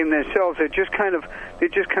shortchanging themselves. They're just kind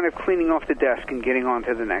of cleaning off the desk and getting on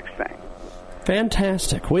to the next thing.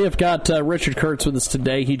 Fantastic. We have got Richard Kurtz with us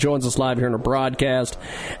today. He joins us live here in a broadcast.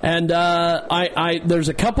 And there's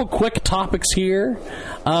a couple quick topics here.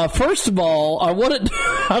 First of all,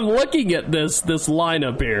 I'm looking at this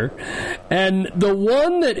lineup here, and the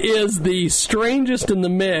one that is the strangest in the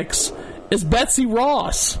mix is Betsy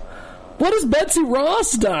Ross. What has Betsy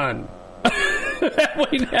Ross done?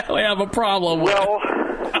 we have a problem with. Well,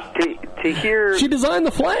 to hear... She designed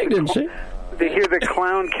the flag, didn't she? To hear the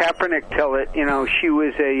clown Kaepernick tell it, she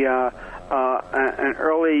was an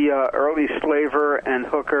early slaver and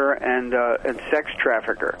hooker and sex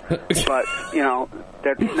trafficker, but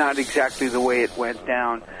that's not exactly the way it went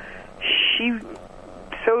down. She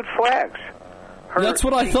sewed flags. That's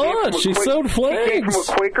what I thought. She sewed flags. She came from a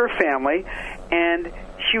Quaker family, and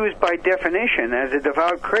she was, by definition, as a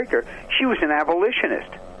devout Quaker, she was an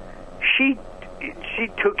abolitionist. She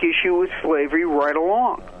took issue with slavery right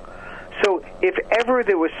along. So if ever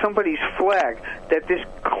there was somebody's flag that this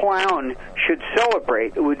clown should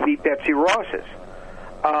celebrate, it would be Betsy Ross's.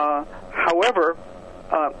 However,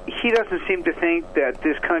 he doesn't seem to think that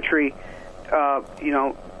this country,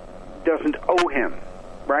 doesn't owe him,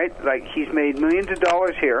 right? Like, he's made millions of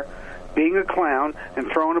dollars here being a clown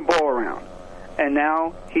and throwing a ball around. And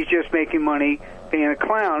now he's just making money being a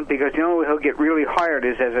clown, because the only way he'll get really hired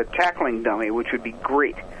is as a tackling dummy, which would be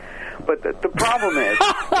great. But the problem is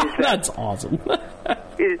that's awesome.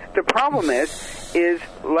 The problem is,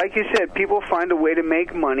 like you said, people find a way to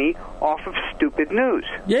make money off of stupid news.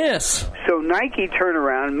 Yes. So Nike turned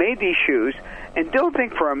around, made these shoes, and don't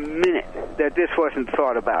think for a minute that this wasn't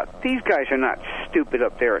thought about. These guys are not stupid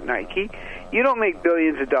up there at Nike. You don't make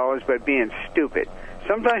billions of dollars by being stupid.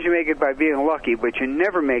 Sometimes you make it by being lucky, but you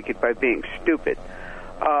never make it by being stupid.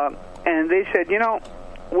 And they said,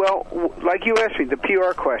 well, like you asked me, the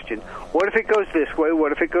PR question, what if it goes this way,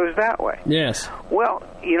 what if it goes that way? Yes. Well,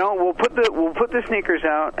 we'll put the sneakers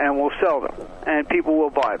out and we'll sell them, and people will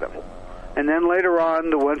buy them. And then later on,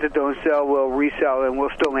 the ones that don't sell will resell and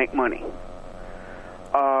we'll still make money.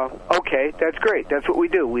 Okay, that's great. That's what we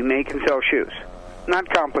do. We make and sell shoes. Not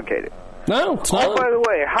complicated. No, it's not. Oh, by the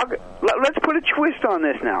way, let's put a twist on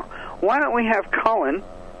this now. Why don't we have Cullen,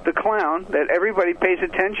 the clown that everybody pays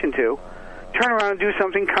attention to, turn around and do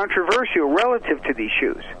something controversial relative to these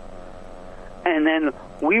shoes? And then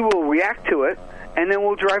we will react to it, and then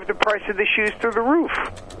we'll drive the price of the shoes through the roof.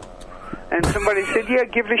 And somebody said, yeah,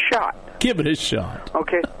 give it a shot. Give it a shot.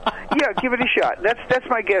 Okay. Yeah, give it a shot. That's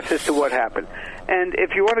my guess as to what happened. And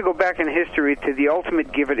if you want to go back in history to the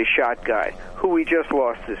ultimate give it a shot guy, who we just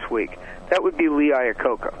lost this week, that would be Lee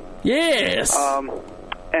Iacocca. Yes.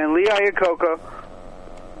 And Lee Iacocca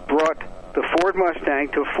brought the Ford Mustang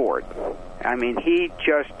to Ford. I mean, he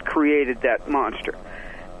just created that monster.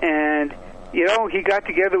 And, he got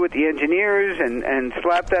together with the engineers and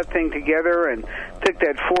slapped that thing together and took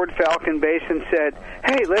that Ford Falcon base and said,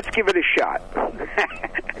 hey, let's give it a shot.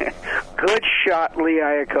 Good shot, Lee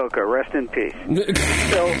Iacocca. Rest in peace.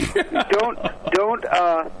 So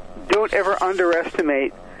don't ever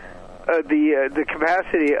underestimate the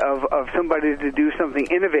capacity of somebody to do something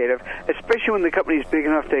innovative, especially when the company's big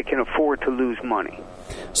enough they can afford to lose money.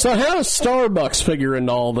 So how does Starbucks figure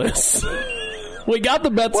into all this? We got the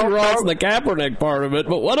Betsy Ross and the Kaepernick part of it,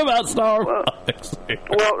 but what about Starbucks?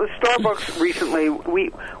 Well, Starbucks recently, we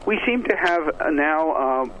seem to have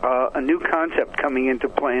now a new concept coming into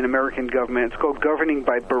play in American government. It's called governing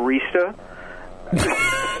by barista.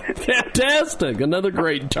 Fantastic. Another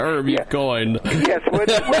great term you've coined. Yes, well, it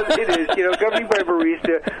is. Governing by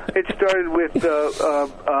barista, it started with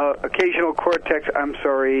occasional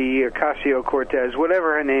Ocasio-Cortez,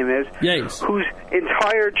 whatever her name is, yes, whose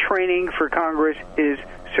entire training for Congress is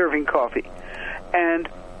serving coffee. And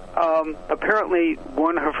apparently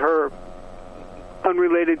one of her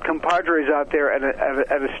unrelated compadres out there at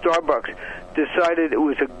a Starbucks decided it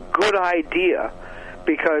was a good idea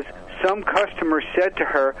because some customer said to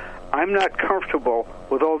her, I'm not comfortable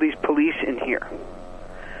with all these police in here,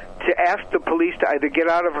 to ask the police to either get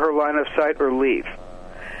out of her line of sight or leave.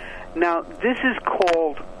 Now, this is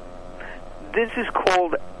called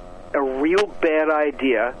a real bad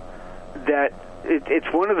idea. That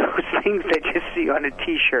it's one of those things that you see on a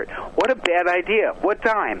T-shirt. What a bad idea! What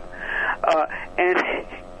time? And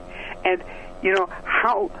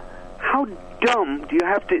how dumb do you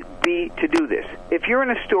have to be to do this? If you're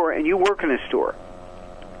in a store and you work in a store,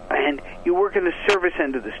 and you work in the service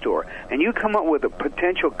end of the store, and you come up with a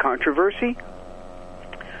potential controversy,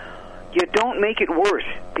 you don't make it worse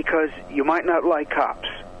because you might not like cops.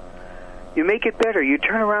 You make it better. You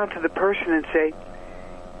turn around to the person and say,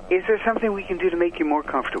 is there something we can do to make you more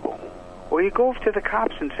comfortable? Or you go to the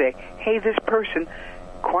cops and say, hey, this person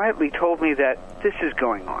quietly told me that this is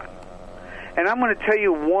going on. And I'm going to tell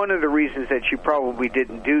you one of the reasons that she probably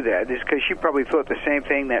didn't do that is because she probably thought the same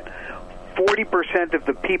thing, that 40% of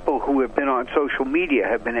the people who have been on social media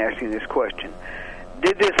have been asking this question.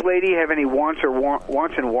 Did this lady have any wants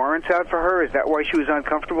and warrants out for her? Is that why she was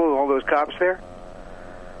uncomfortable with all those cops there?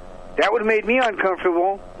 That would have made me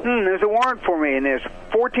uncomfortable. There's a warrant for me, and there's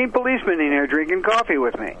 14 policemen in here drinking coffee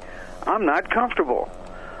with me. I'm not comfortable.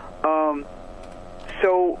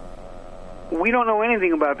 So we don't know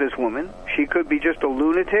anything about this woman. She could be just a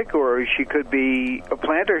lunatic, or she could be a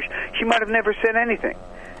planter. She might have never said anything.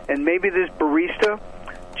 And maybe this barista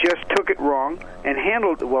just took it wrong and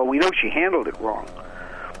handled it. Well, we know she handled it wrong.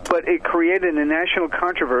 But it created a national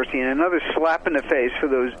controversy and another slap in the face for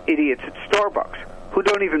those idiots at Starbucks who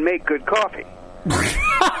don't even make good coffee.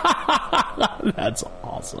 That's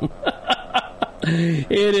awesome.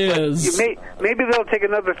 It is. Maybe they'll take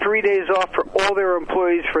another 3 days off for all their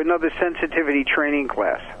employees for another sensitivity training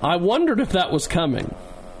class. I wondered if that was coming.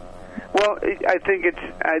 Well, I think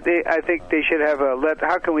they should have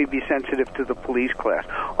how can we be sensitive to the police class?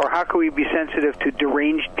 Or how can we be sensitive to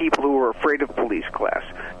deranged people who are afraid of police class?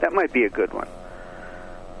 That might be a good one.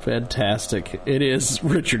 Fantastic. It is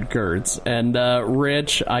Richard Kurtz. And,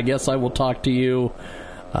 Rich, I guess I will talk to you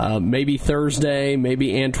maybe Thursday.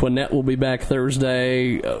 Maybe Antoinette will be back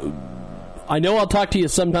Thursday. I know I'll talk to you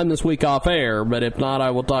sometime this week off air, but if not,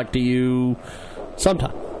 I will talk to you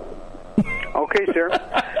sometime. Okay, sir.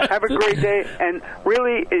 Have a great day, and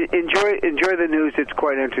really enjoy the news. It's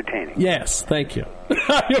quite entertaining. Yes, thank you.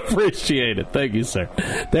 I appreciate it. Thank you, sir.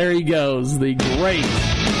 There he goes, the great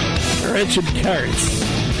Richard Kurtz.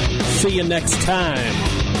 See you next time.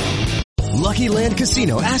 Lucky Land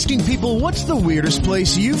Casino, asking people, what's the weirdest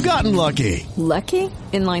place you've gotten lucky? Lucky?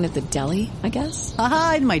 In line at the deli, I guess?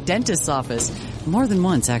 Aha, in my dentist's office. More than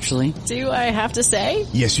once, actually. Do I have to say?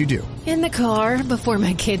 Yes, you do. In the car before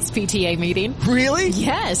my kids' PTA meeting. Really?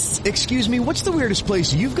 Yes. Excuse me, what's the weirdest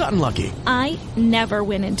place you've gotten lucky? I never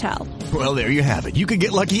win and tell. Well, there you have it. You can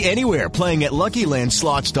get lucky anywhere, playing at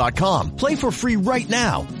LuckyLandSlots.com. Play for free right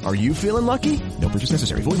now. Are you feeling lucky? No purchase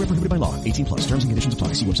necessary. Void where prohibited by law. 18+. Terms and conditions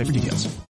apply. See website for details.